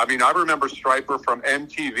 okay. I mean, I remember Striper from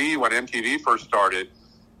MTV when MTV first started,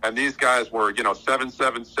 and these guys were,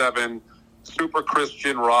 777, super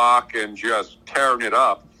Christian rock, and just tearing it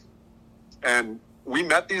up. And we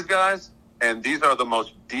met these guys, and these are the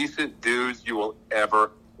most decent dudes you will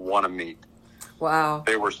ever want to meet. Wow.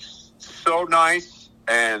 They were so nice,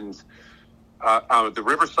 and the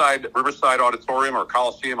Riverside Auditorium or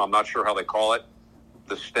Coliseum, I'm not sure how they call it,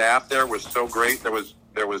 the staff there was so great. There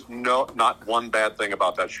was not one bad thing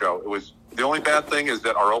about that show. It was, the only bad thing is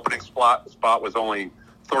that our opening spot was only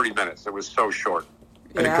 30 minutes. It was so short.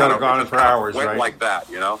 And it could have gone for hours, went right? like that,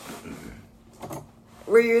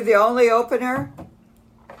 Were you the only opener?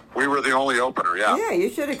 We were the only opener, yeah. Yeah, you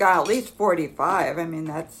should have got at least 45. I mean,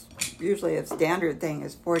 that's usually a standard thing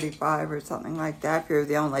is 45 or something like that if you're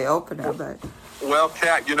the only opener. But Well,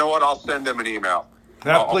 Kat, you know what? I'll send them an email.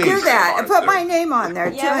 Now, please. do that and put my name on there,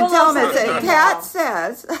 too, and tell them it's Kat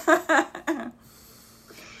says.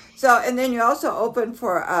 So, and then you also opened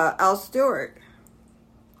for Al Stewart.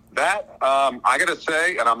 That, I got to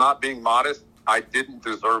say, and I'm not being modest, I didn't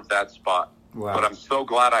deserve that spot. Wow. But I'm so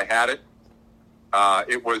glad I had it.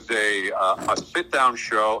 It was a sit-down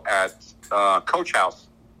show at Coach House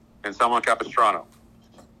in San Juan Capistrano.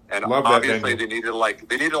 And Love that obviously venue.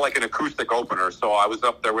 they needed an acoustic opener. So I was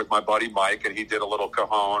up there with my buddy Mike, and he did a little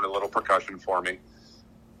cajon, a little percussion for me.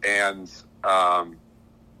 And I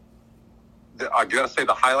got to say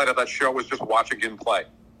the highlight of that show was just watching him play.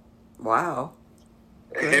 Wow.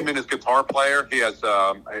 Him and his guitar player. He has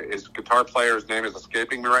his guitar player's name is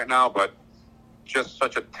escaping me right now, but just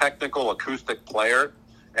such a technical acoustic player,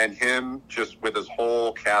 and him just with his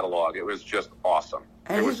whole catalog. It was just awesome.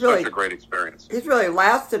 And it was he's really- such a great experience. He's really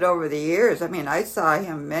lasted over the years. I mean, I saw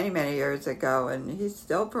him many, many years ago, and he's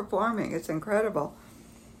still performing. It's incredible.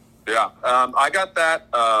 Yeah, I got that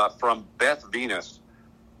from Beth Venus,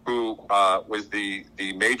 who was the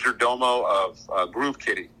major domo of Groove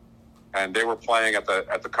Kitty, and they were playing at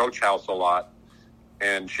the Coach House a lot.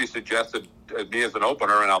 And she suggested me as an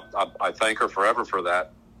opener, and I thank her forever for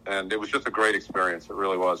that. And it was just a great experience. It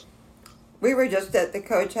really was. We were just at the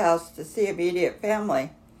Coach House to see Immediate Family.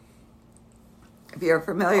 If you're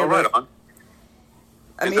familiar right with on.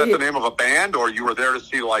 Is that the name of a band, or you were there to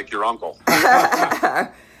see, like, your uncle?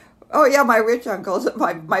 Oh, yeah, my rich uncles,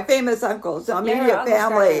 my famous uncles. So Immediate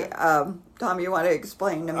Family. Tom, you want to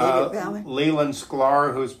explain Immediate Family? Leland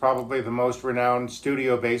Sklar, who's probably the most renowned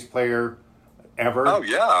studio bass player ever. Oh,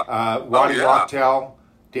 yeah. Waddy Wachtel,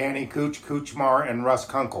 Danny Kuchmar, and Russ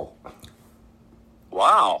Kunkel.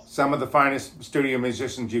 Wow. Some of the finest studio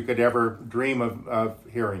musicians you could ever dream of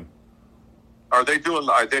hearing. Are they doing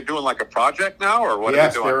like a project now, or what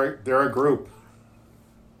Yes, are they doing? they're a group.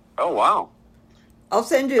 Oh, wow. I'll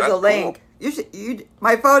send you That's the link. cool.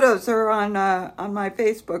 My photos are on my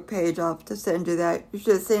Facebook page. I'll have to send you that. You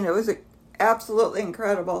should have seen it. It was absolutely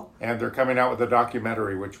incredible. And they're coming out with a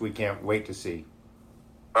documentary, which we can't wait to see.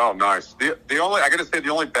 Oh, nice. I got to say, the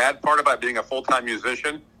only bad part about being a full-time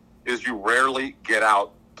musician is you rarely get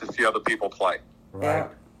out to see other people play. Right. Yeah.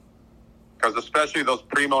 Because especially those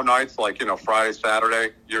primo nights, like, Friday,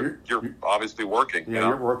 Saturday, you're obviously working. Yeah,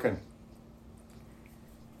 you're working.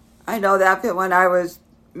 I know that when I was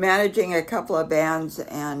managing a couple of bands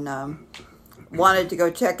and wanted to go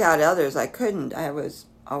check out others, I couldn't. I was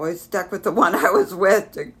always stuck with the one I was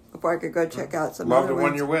with before I could go check out some Love other the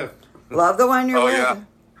ones. one you're with. Love the one you're with. Yeah.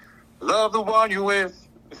 Love the one you're with.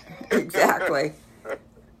 Exactly.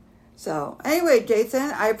 So anyway,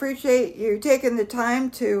 Jason, I appreciate you taking the time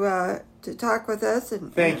to talk with us.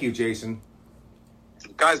 And Thank you, Jason.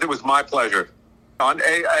 Guys, it was my pleasure.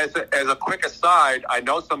 As a quick aside, I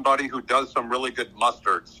know somebody who does some really good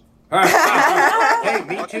mustards. Hey,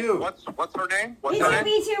 me too. What's her name?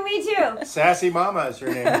 Me too. Sassy Mama is her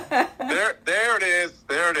name. There it is.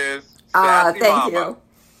 Thank Sassy Mama. you.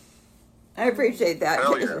 I appreciate that,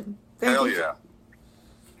 Hell yeah. Jason. Thank Hell you. yeah.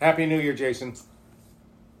 Happy New Year, Jason.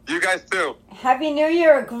 You guys too. Happy New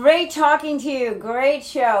Year. Great talking to you. Great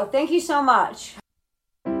show. Thank you so much.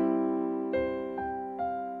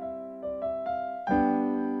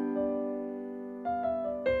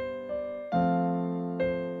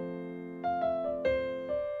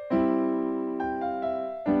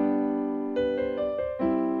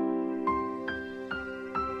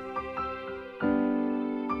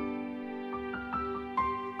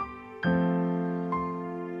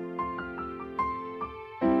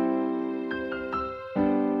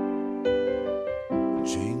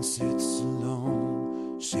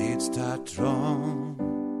 heartbeats tight drum,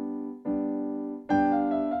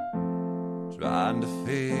 trying to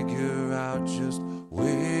figure out just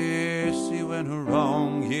where she went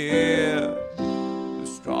wrong. Yeah, the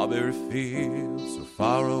strawberry fields so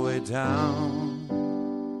far away down.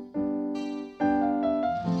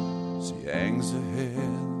 She hangs her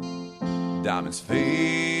head, diamonds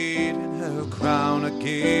fade in her crown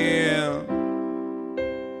again.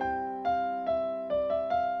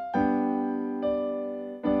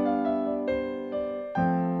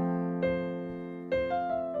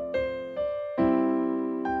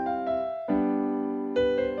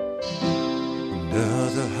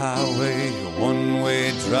 Another highway, a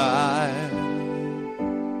one-way drive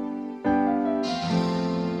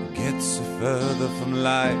gets you further from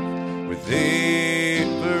life with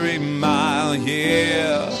every mile.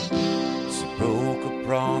 Yeah, she broke a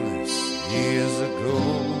promise years ago.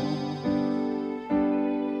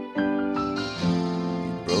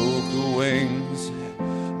 Broke her wings,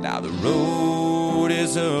 now the road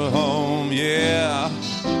is her home. Yeah,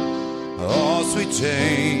 oh sweet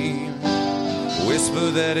Jane,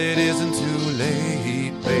 whisper that it isn't too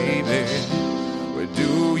late, baby. Where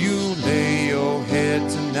do you lay your head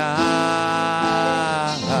tonight?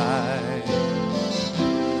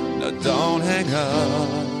 Now don't hang up,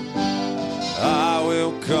 I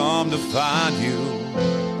will come to find you,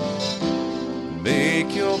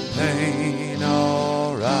 make your pain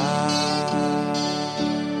alright.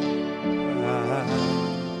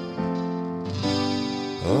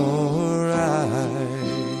 Alright.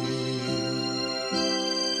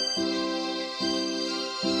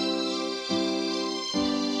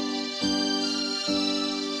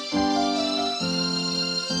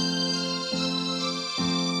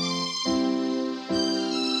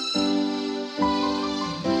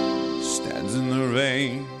 Stands in the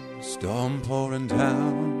rain, storm pouring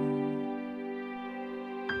down,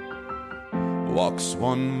 walks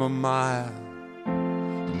one more mile,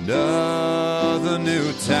 another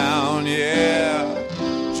new town. Yeah,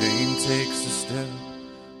 Jane takes a step,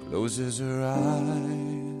 closes her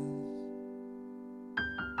eyes,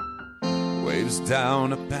 waves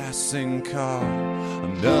down a passing car,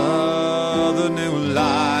 another new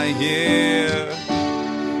lie. Yeah,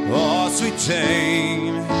 oh sweet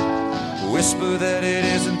Jane, whisper that it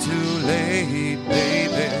isn't too late,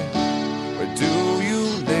 baby. Where do you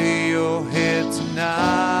lay your head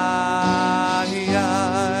tonight?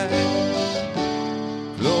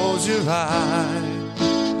 Close your eyes,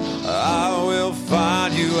 I will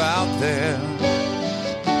find you out there.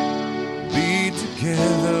 Be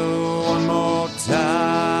together one more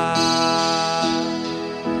time.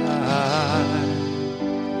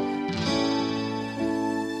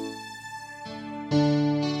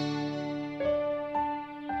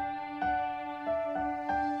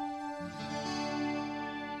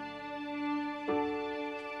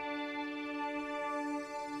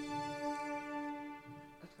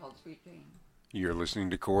 You're listening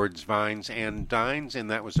to Chords, Vines, and Dines, and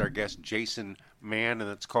that was our guest Jason Mann, and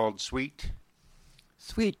it's called Sweet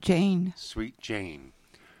Jane. Sweet Jane.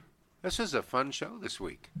 This is a fun show this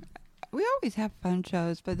week. We always have fun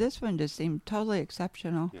shows, but this one just seemed totally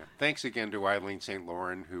exceptional. Yeah. Thanks again to Eileen Saint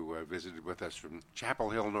Lauren, who visited with us from Chapel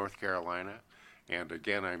Hill, North Carolina. And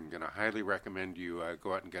again, I'm going to highly recommend you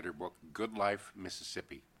go out and get her book, Goodlife,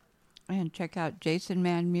 Mississippi. And check out Jason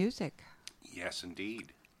Mann Music. Yes,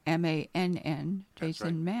 indeed. Mann,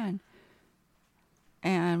 Jason Mann.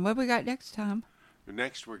 And what we got next, Tom?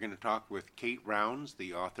 Next, we're going to talk with Kate Rounds,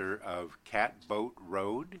 the author of Catboat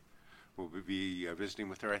Road. We'll be visiting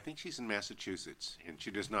with her. I think she's in Massachusetts, and she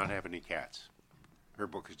does not have any cats. Her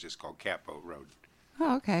book is just called Catboat Road.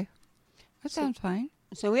 Oh, okay. That sounds fine.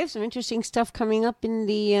 So we have some interesting stuff coming up in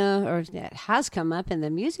the, or that has come up in the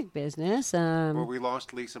music business. Well, we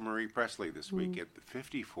lost Lisa Marie Presley this week at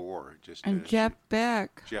 54. And Jeff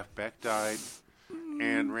Beck. Jeff Beck died.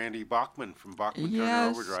 And Randy Bachman from Bachman Turner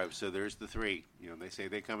Overdrive. So there's the three. You know, they say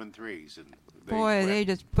they come in threes. And they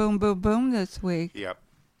just boom, boom, boom this week. Yep.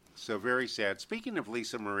 So very sad. Speaking of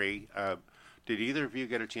Lisa Marie, did either of you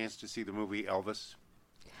get a chance to see the movie Elvis?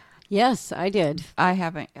 Yes, I did. I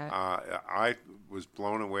haven't yet. I was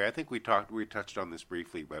blown away. I think we touched on this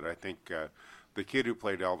briefly, but I think the kid who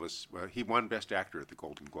played Elvis, he won Best Actor at the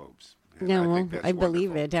Golden Globes. No, I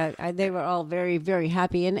believe it. They were all very, very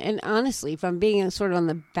happy. And honestly, from being sort of on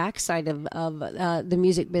the backside of the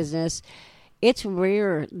music business, it's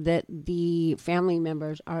rare that the family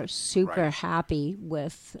members are super happy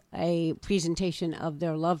with a presentation of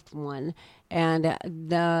their loved one. And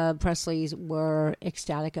the Presleys were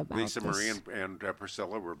ecstatic about Lisa this. Marie and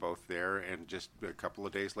Priscilla were both there. And just a couple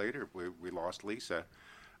of days later, we lost Lisa.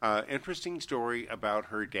 Interesting story about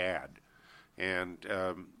her dad. And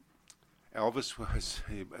Elvis was,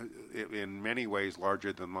 in many ways,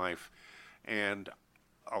 larger than life. And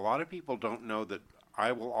a lot of people don't know that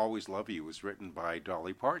I Will Always Love You was written by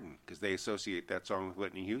Dolly Parton, because they associate that song with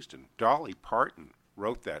Whitney Houston. Dolly Parton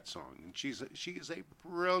wrote that song, and she is a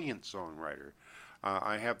brilliant songwriter.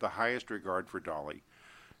 I have the highest regard for Dolly.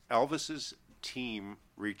 Elvis's team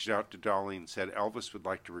reached out to Dolly and said, Elvis would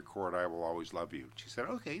like to record I Will Always Love You. She said,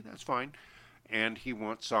 okay, that's fine. And he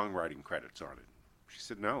wants songwriting credits on it. She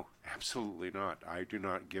said, no, absolutely not. I do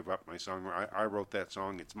not give up my song. I wrote that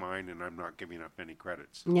song. It's mine, and I'm not giving up any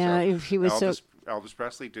credits. Yeah, so he was Elvis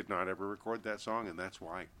Presley did not ever record that song, and that's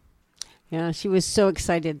why. Yeah, she was so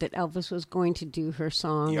excited that Elvis was going to do her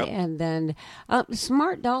song. Yep. And then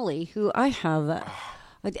smart Dolly, who I have...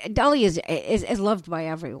 Dolly is loved by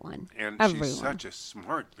everyone. And everyone. She's such a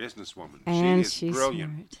smart businesswoman. And she is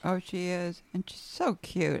brilliant. Smart. Oh, she is. And she's so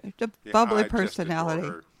cute. A bubbly I personality.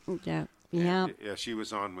 Just adore her. Yeah. Yeah, she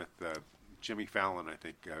was on with Jimmy Fallon, I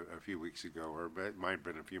think, a few weeks ago, or it might have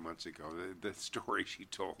been a few months ago. The story she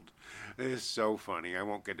told is so funny. I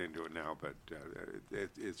won't get into it now, but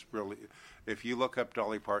it's really, if you look up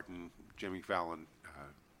Dolly Parton, Jimmy Fallon,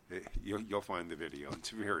 you'll find the video. It's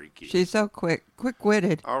very cute. She's so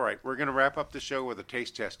quick-witted. All right, we're going to wrap up the show with a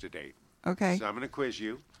taste test today. Okay. So I'm going to quiz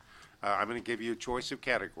you. I'm going to give you a choice of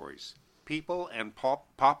categories. People and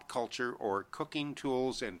pop culture, or cooking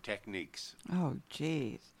tools and techniques. Oh,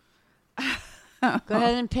 jeez. Go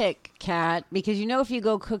ahead and pick, Kat, because you know if you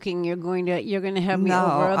go cooking, you're going to have me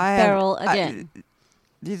over a barrel again.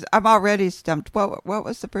 I'm already stumped. What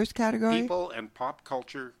was the first category? People and pop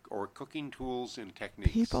culture, or cooking tools and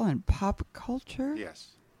techniques. People and pop culture? Yes.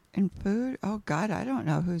 In food? Oh, God, I don't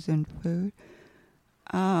know who's in food.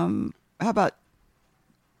 How about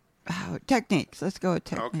techniques? Let's go with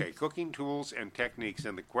techniques. Okay, cooking tools and techniques.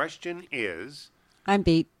 And the question is... I'm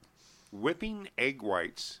beat. Whipping egg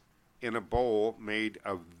whites in a bowl made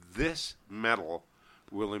of this metal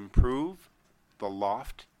will improve the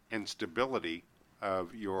loft and stability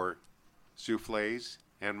of your soufflés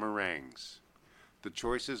and meringues. The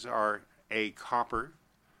choices are A, copper,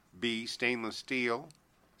 B, stainless steel,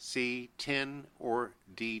 C, tin, or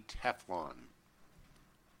D, Teflon.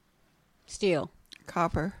 Steel.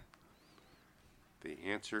 Copper. The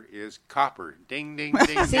answer is copper. Ding, ding,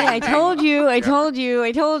 ding. See, ding, I ding. told you. I Yep. told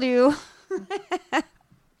you.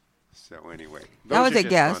 So anyway, That was those are a just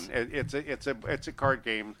guess. fun. It's a card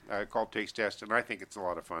game called Taste Test, and I think it's a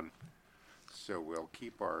lot of fun. So we'll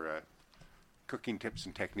keep our cooking tips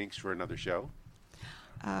and techniques for another show.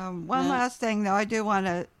 One last thing, though, I do want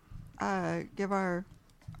to give our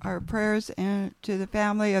prayers to the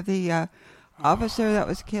family of the officer that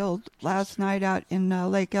was killed last night out in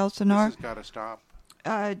Lake Elsinore. This has got to stop.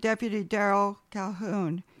 Deputy Darrell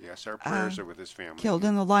Calhoun. Yes, our prayers are with his family. Killed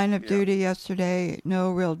in the line of duty yesterday.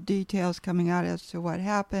 No real details coming out as to what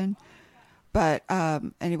happened. But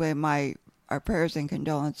anyway, our prayers and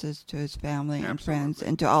condolences to his family and friends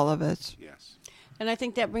and to all of us. Yes. And I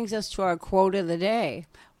think that brings us to our quote of the day,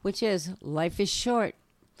 which is, life is short.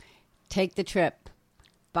 Take the trip,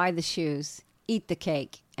 buy the shoes, eat the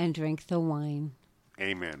cake, and drink the wine.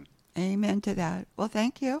 Amen. Amen to that. Well,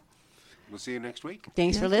 thank you. We'll see you next week.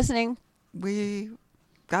 Thanks for listening. We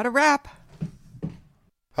got a wrap.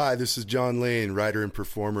 Hi, this is John Lane, writer and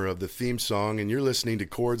performer of the theme song, and you're listening to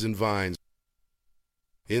Chords and Vines.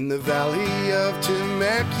 In the valley of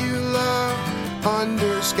Temecula,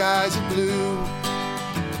 under skies of blue,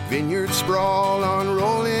 vineyards sprawl on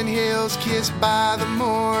rolling hills, kissed by the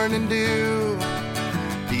morning dew.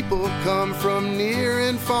 People come from near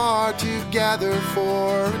and far to gather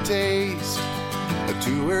for a taste. A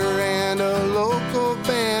tour and a local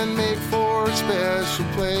band make for a special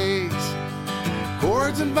place.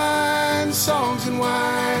 Chords and vines, songs and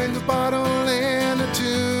wine, a bottle and a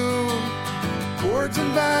tune. Chords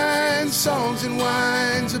and vines, songs and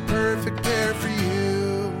wines, a perfect pair for you.